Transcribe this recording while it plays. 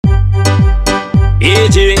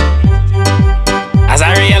AJ,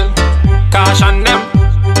 Azariel, caution them.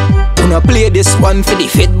 Wanna play this one for the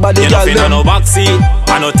fit body girl. You no backseat,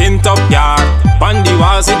 I no tint up yard. On the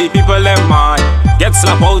wall see the people them mad. Get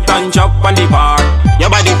slap out and chop on the bar. Your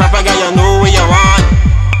body proper girl, you know what you want.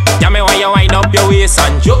 Yeah, me why you wind up your waist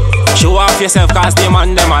and joke. Show off yourself cause the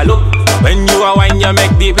man them a look. When you a wine you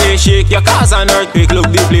make the place shake. You cause an earthquake,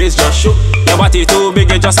 look the place just shook. Your body too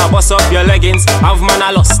big, you just a bust up your leggings. Have man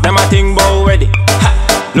a lost, them a think bout ready.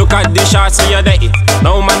 Look at the shots so you're dirty.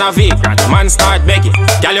 Now man a vagrant, man start begging.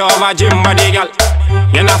 Girl you have a gym body girl.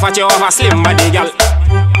 You not fat, you have a slim body girl.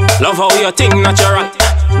 Love how you think natural.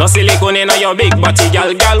 No silicone in your big body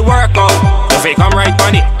girl. Girl work out, you fi come right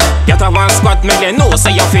on it. Get up and squat, make them know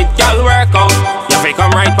say you fit. Girl work out, you fi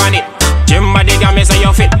come right on it. Gym body girl, me say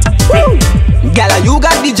you fit. Girl, you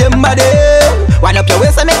got the gym body. Wind up your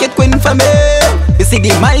waist and make it queen for me. You see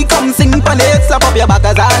the mic come sing for it. Slap up your back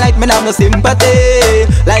as I like me have no sympathy.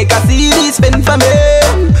 Like a CD spin for me.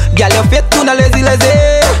 Girl, you fit to no lazy.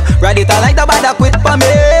 Ride it I like the bad quit for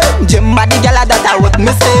me. Gym body girl, that I what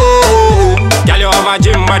me say. Girl, you have a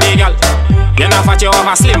gym body girl. You not fat, you have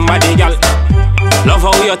a slim body girl. Love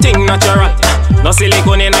how you think natural. No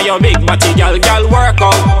silicone in your big body girl. Girl work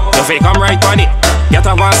out, you fi come right on it. Get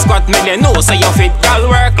up and squat, make them know say you fit. Girl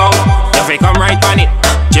work out, you fi come right on it.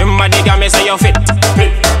 Gym body girl, me say you fit.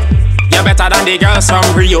 You better than the girls from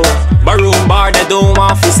Rio. Baroom bar, they don't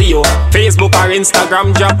want to see you. Facebook or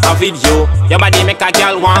Instagram drop a video. Your body make a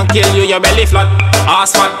girl want kill you. Your belly flat,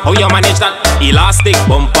 ass fat, how you manage that? Elastic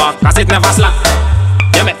bumper, cause it never slack.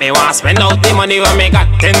 You make me want spend out the money when me got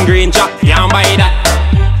 10 green chop. Can't buy that.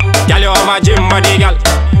 Girl, you have a gym body girl.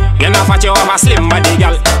 You not fat, you have a slim body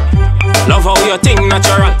girl. Love how you think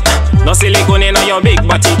natural. No silicone in your big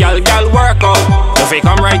body girl. Girl work out, you fi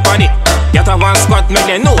come right on it. Get up and squat, make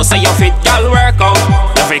them know say you fit. Girl work out,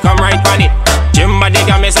 you fi come right on it. Gym body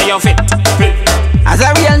girl, me say you fit.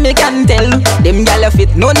 Azariel, me can tell. Them gal you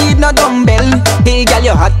fit, no need no dumbbell. Hey gal,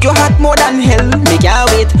 you hot more than hell. Me can't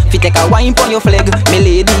wait, fi take a wine pon your flag, me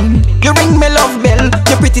lady. You ring me love bell.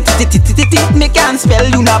 You pretty me can't spell.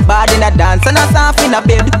 You not bad in a dance and a soft in a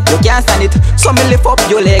bed. You can't stand it, so me lift up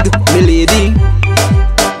your leg, me lady.